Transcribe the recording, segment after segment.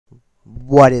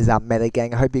What is up,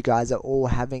 MedoGang? I hope you guys are all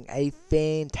having a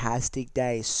fantastic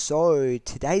day. So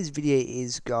today's video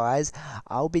is, guys,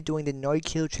 I'll be doing the no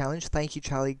kill challenge. Thank you,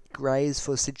 Charlie Grays,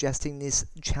 for suggesting this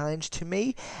challenge to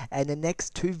me. And the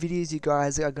next two videos you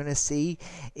guys are gonna see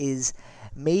is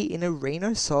me in a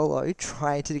Reno solo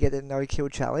trying to get the no kill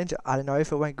challenge. I don't know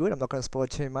if it went good. I'm not gonna spoil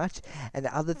too much. And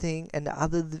the other thing, and the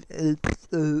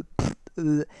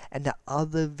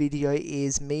other video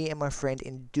is me and my friend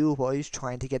in duos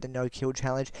trying to get the no kill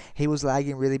challenge. He was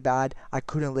lagging really bad. I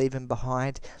couldn't leave him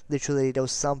behind. Literally, there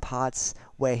was some parts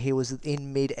where he was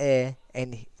in mid-air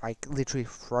and like literally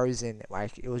frozen.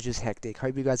 Like, it was just hectic.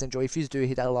 Hope you guys enjoy. If you do,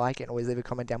 hit that like and always leave a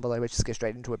comment down below. Let's just get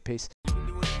straight into it. Peace.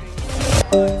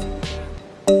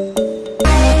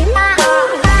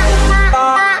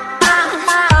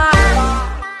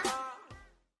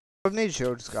 I need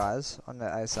shields, guys, on the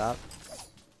ASAP.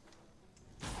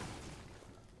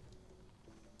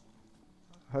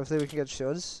 Hopefully we can get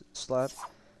shields. Slap.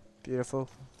 Beautiful.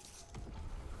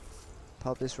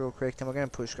 Pop this real quick, then we're gonna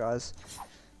push, guys.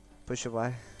 Push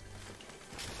away.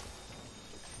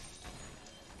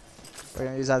 We're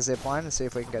gonna use our zip line and see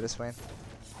if we can get this win.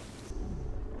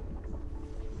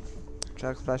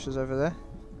 Jack flashes over there.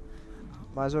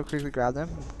 Might as well quickly grab them.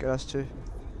 Get us to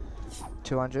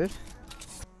 200.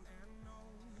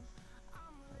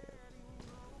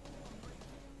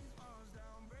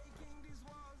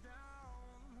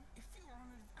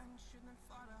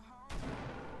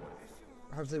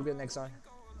 Hopefully we get next zone.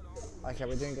 Okay,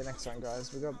 we're doing good next zone,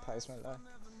 guys. We got placement though.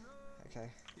 Okay.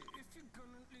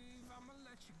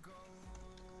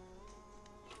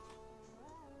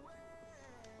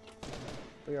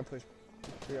 We gotta push.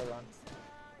 We gotta run.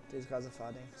 These guys are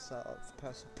fighting, so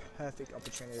perfect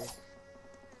opportunity.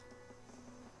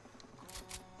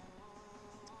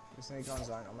 Just need to go on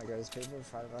zone. Oh my god, there's people in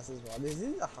front of us as well. This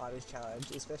is the hardest challenge,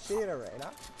 especially in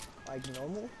arena. Like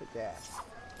normal, but yeah.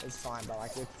 It's fine, but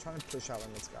like we're trying to push our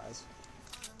limits, guys.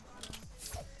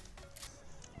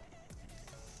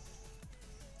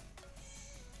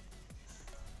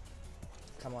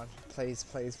 Come on, please,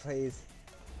 please, please.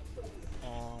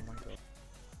 Oh my god.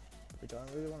 We don't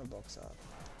really want to box up.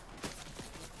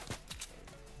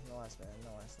 Nice, man.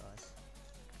 Nice, nice.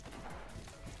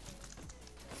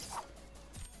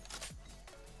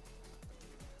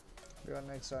 We got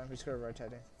next zone. We just gotta rotate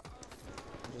in.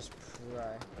 And just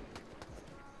pray.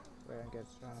 We're gonna get.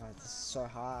 Oh, this is so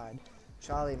hard.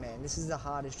 Charlie, man, this is the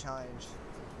hardest challenge.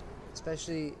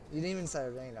 Especially, you didn't even say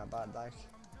arena, but like,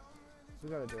 we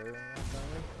gotta do arena,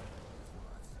 don't we?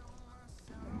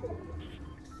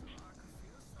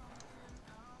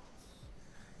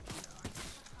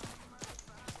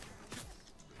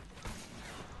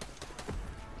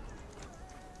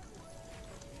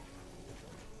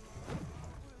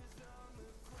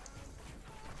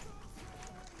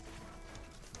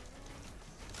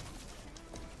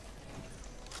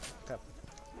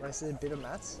 Wasted a bit of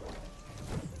mats.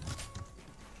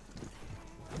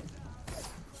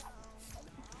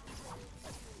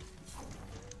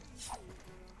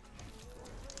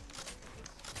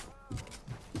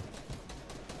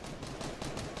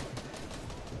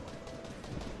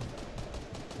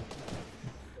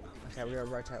 Okay, we gotta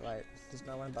rotate late. There's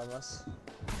no one above us.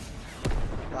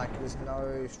 Like, there's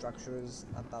no structures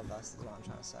above us, is what I'm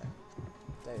trying to say.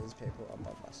 There's people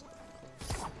above us.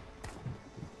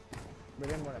 We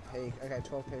didn't want to peek. Okay,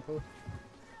 12 people.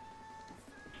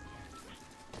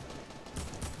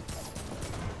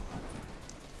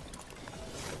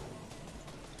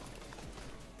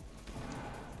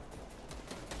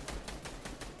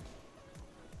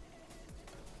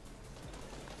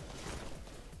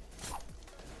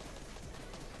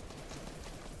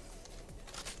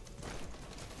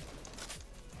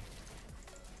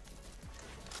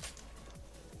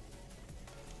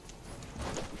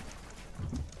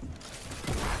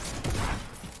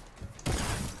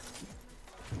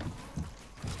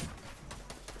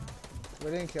 We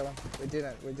didn't kill him. We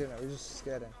didn't. We just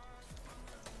scared him.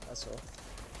 That's all.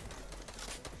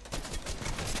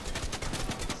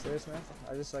 Serious, man?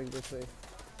 I just like literally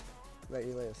let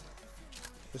you live.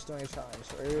 Just doing a challenge.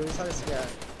 We really trying to scare him.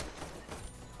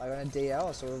 Like on a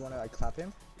DL, so we want to like clap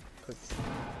him.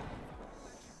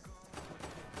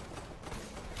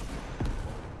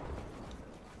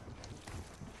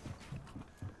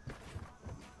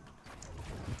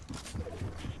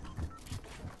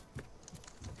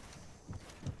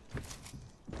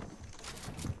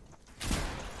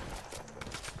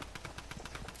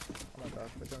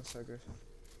 We're doing so good.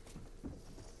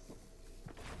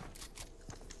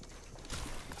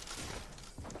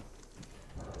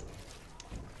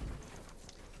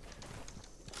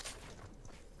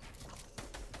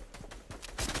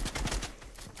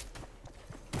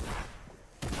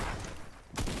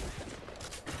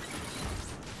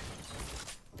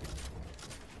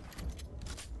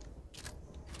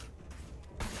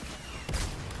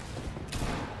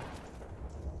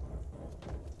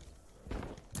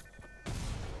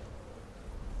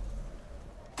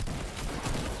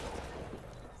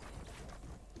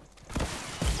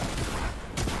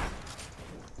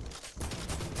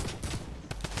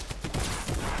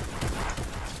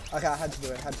 Okay, I had to do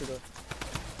it, had to do it.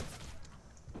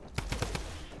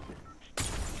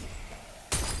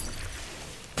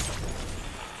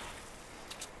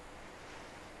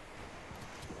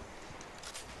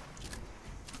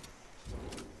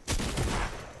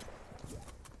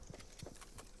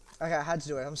 Okay, I had to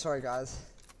do it. I'm sorry, guys.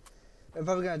 We're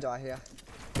probably gonna die here.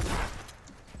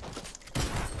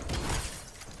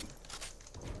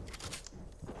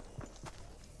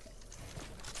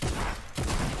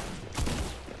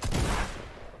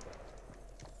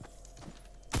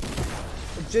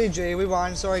 GG, we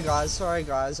won. Sorry, guys. Sorry,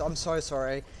 guys. I'm so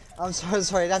sorry. I'm so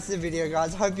sorry. That's the video,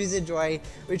 guys. Hope you enjoy.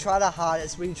 We tried our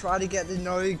hardest. We tried to get the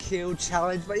no kill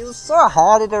challenge, but it was so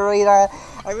hard in arena.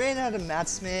 I ran out of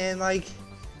mats, man. Like,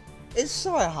 it's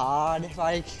so hard.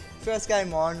 Like, first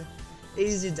game on.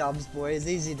 Easy dubs, boys.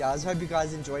 Easy dubs. Hope you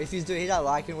guys enjoy. If you do, hit that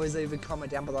like and always leave a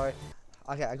comment down below.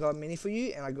 Okay, I got a mini for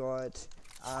you, and I got.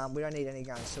 We don't need any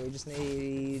guns, so we just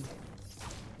need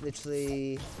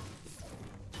literally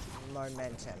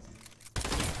momentum.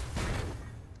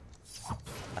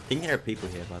 I think there are people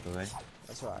here, by the way.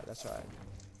 That's right, that's right.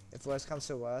 If worst comes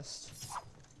to worst,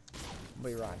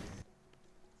 we run.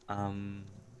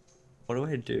 What do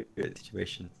I do in this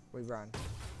situation? We run.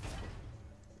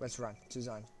 Let's run to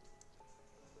zone.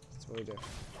 That's what we do.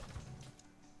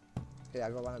 Yeah, I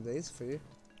got one of these for you.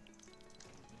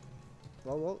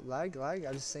 Whoa, lag, I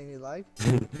just seen you lag.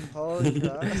 Holy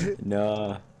crap.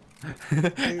 No.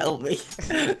 Help me.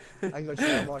 I got you,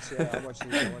 I watch you, I watch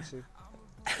you.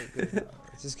 Good.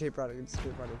 Just keep running, just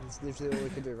keep running. It's literally all we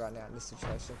can do right now in this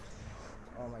situation.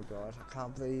 Oh my god, I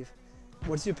can't believe.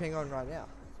 What's your ping on right now?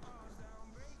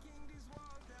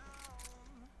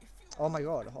 Oh my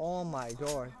god, oh my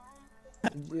god.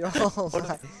 Oh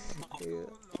my.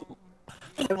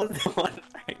 I was the one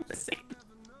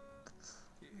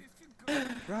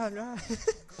Run.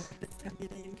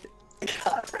 I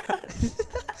can't run.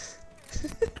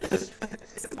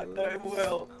 I'm going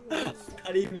well. I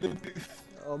can't even move.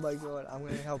 Oh my god, I'm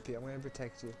gonna help you. I'm gonna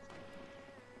protect you.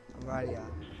 I'm right here.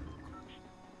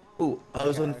 Oh, I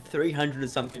was on 300 or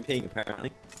something ping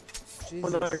apparently.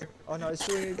 Jesus. Oh no, it's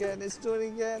doing it again. It's doing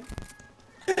it again.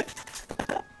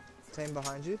 Team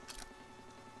behind you.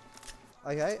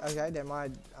 Okay, they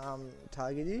might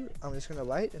target you. I'm just gonna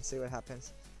wait and see what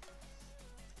happens.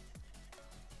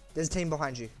 There's a team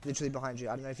behind you, literally behind you.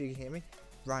 I don't know if you can hear me.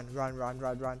 Run.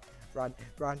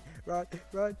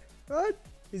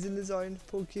 He's in the zone,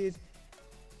 poor kid.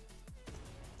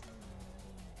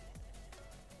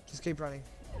 Just keep running.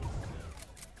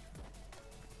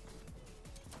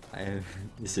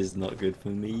 This is not good for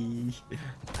me.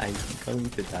 I'm going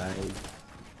to die.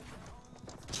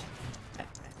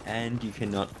 And you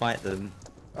cannot fight them.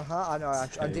 I know,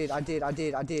 I did.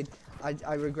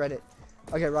 I regret it.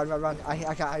 Okay, run.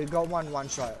 I got one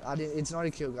shot. It's not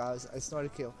a kill, guys. It's not a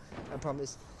kill. I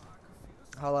promise.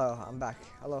 Hello, I'm back.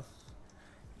 Hello.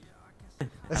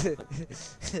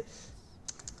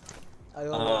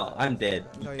 I'm dead.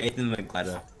 No, Ate them like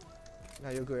glider. No,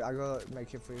 you're good. I gotta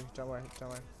make it for you. Don't worry.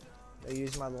 I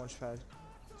use my launch pad.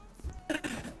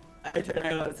 I don't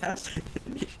know what's happening.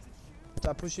 Did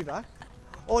I push you back?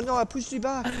 Oh no, I pushed you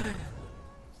back.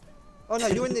 Oh no,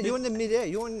 you're in the mid-air.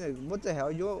 You're in the, what the hell?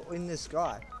 You're in the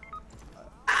sky.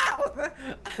 Ow!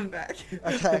 I'm back.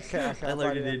 Okay. I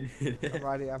loaded in. I'm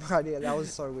right here. That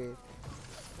was so weird.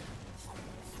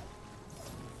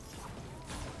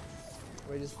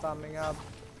 We're just farming up.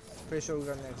 Pretty sure we'll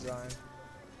go next zone.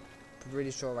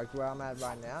 Pretty sure, like where I'm at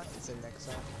right now, it's the next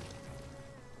zone.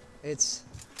 It's.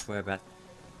 Where about?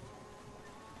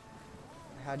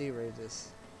 How do you read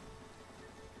this?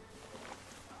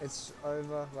 It's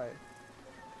over. Wait.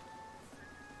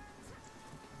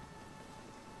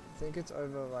 I think it's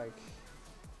over like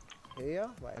here.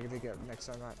 Wait, I'm gonna get next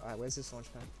zone right. Alright, where's this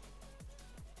launch pad?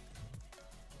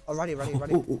 Oh, ready.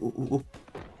 Ooh.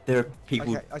 There are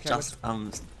people Okay, just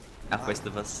southwest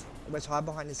of us. Let's hide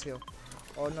behind this hill.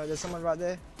 Oh no, there's someone right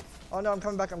there. Oh no, I'm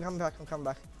coming back.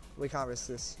 We can't risk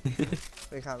this.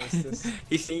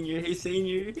 He's seen you.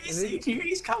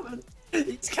 He's coming.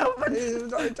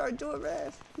 No, don't do it,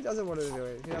 man. He doesn't want to do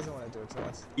it. He doesn't want to do it to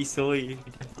us. He saw you.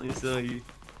 He definitely saw you.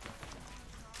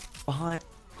 Behind.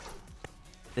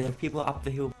 There are people up the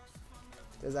hill.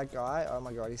 There's that guy. Oh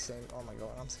my god, he's seen. Oh my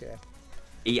god, I'm scared.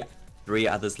 Yeah, 3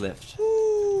 others left.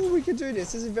 Ooh, we can do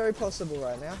this. This is very possible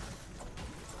right now.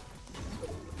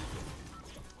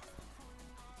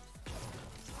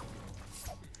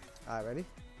 Alright, ready?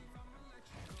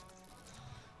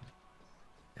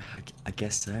 I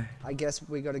guess so. I guess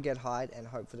we gotta get hide and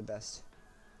hope for the best.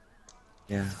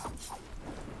 Yeah.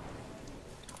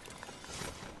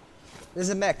 There's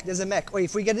a mech. Wait,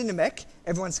 if we get in the mech,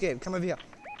 everyone's scared. Come over here.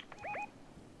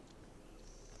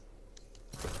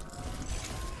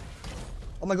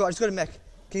 Oh my god, I just got a mech.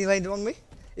 Can you land on me?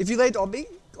 If you land on me,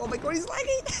 oh my god, he's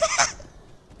lagging.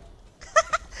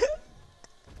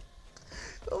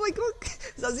 Oh my god,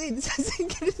 Zazin,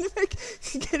 get in the mech.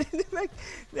 Get in the mech.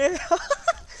 Now.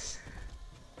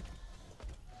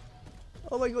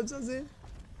 Oh my god, Zazin.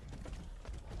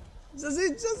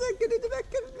 Zazin, get in the mech,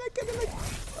 get in the mech.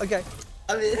 Okay.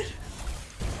 I'm in.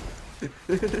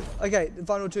 Okay, the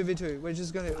final 2v2. We're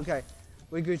just gonna, okay.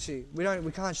 We're Gucci. We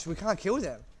can't kill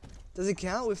them. Does it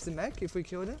count with the mech if we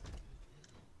kill them?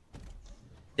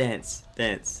 Dance.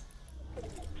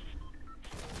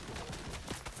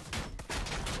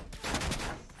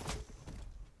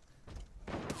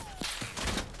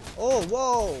 Oh,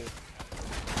 whoa.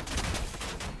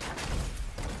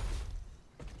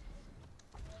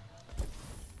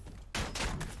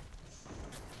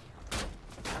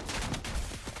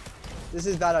 This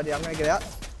is a bad idea. I'm gonna get out.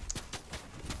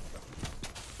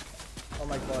 Oh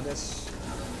my god, this.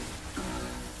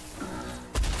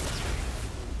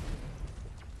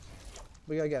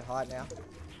 We gotta get hot now.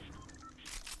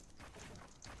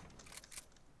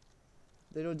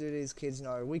 Little do these kids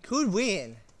know. We could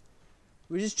win.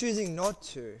 We're just choosing not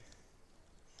to.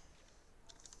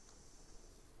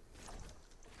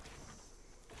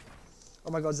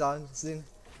 Oh my god, Zin.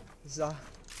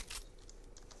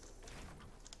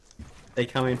 They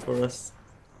come in for us.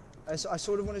 I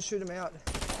sort of want to shoot him out.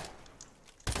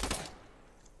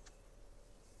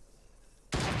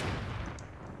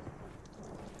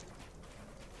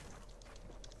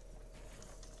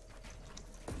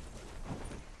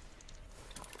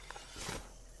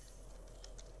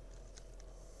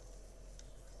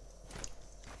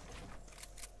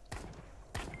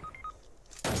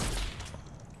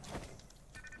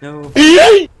 No.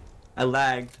 I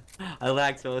lagged,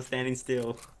 so I was standing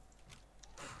still.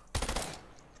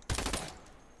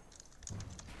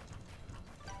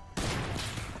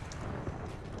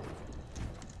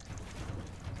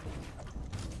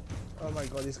 Oh my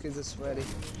god, these kids are sweaty.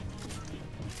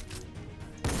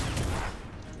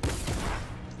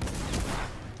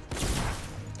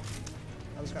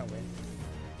 I'm just gonna win.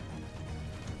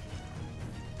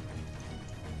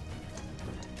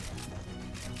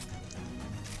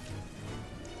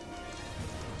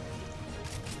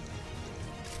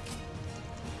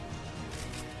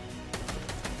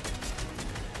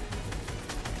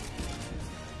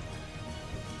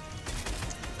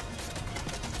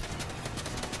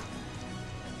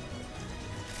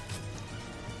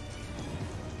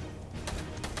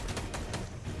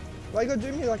 Why you gotta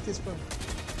do me like this, bro?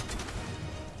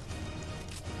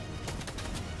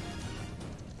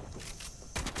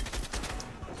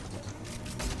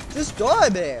 Just die,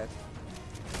 man.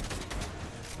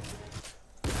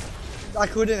 I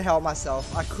couldn't help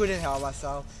myself.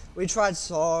 We tried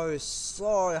so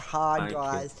hard,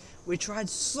 guys. We tried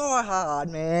so hard,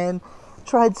 man.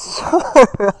 Tried so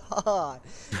hard.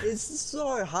 It's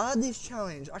so hard, this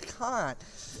challenge. I can't.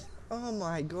 Oh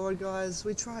my god, guys,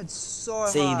 we tried so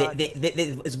hard. See,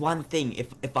 there's one thing.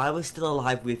 If I was still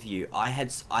alive with you, I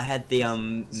had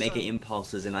the mega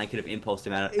impulses, and I could have impulsed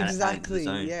him out. Exactly. Out of the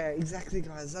zone. Yeah, exactly,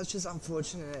 guys. That's just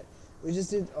unfortunate. We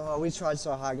just did. Oh, we tried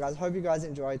so hard, guys. Hope you guys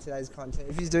enjoyed today's content.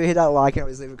 If you do, hit that like and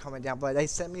always leave a comment down below. They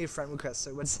sent me a friend request,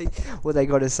 so let's see what they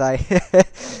got to say.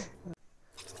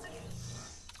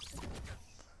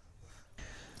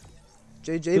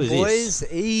 GG, boys.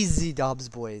 This? Easy dubs,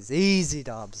 boys. Easy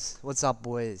dubs. What's up,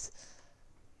 boys?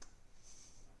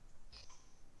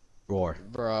 Roar.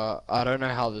 Bruh, I don't know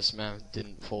how this man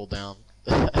didn't fall down.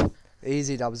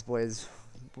 Easy dubs, boys.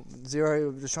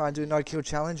 Zero, just trying to do no kill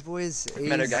challenge, boys.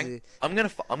 MedoGang, I'm gonna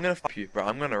fuck you, bro.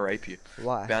 I'm gonna rape you.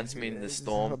 Why? Bounce me in the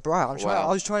storm. Bro, I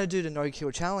was trying to do the no kill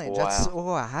challenge. Wow. That's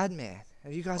all I had, man.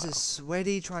 And you guys are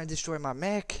sweaty, trying to destroy my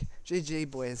mech.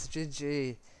 GG, boys.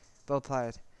 GG. Well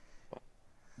played.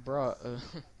 Bruh.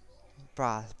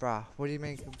 Bruh. What do you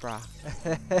mean, bruh?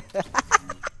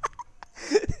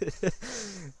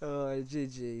 Oh,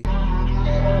 GG.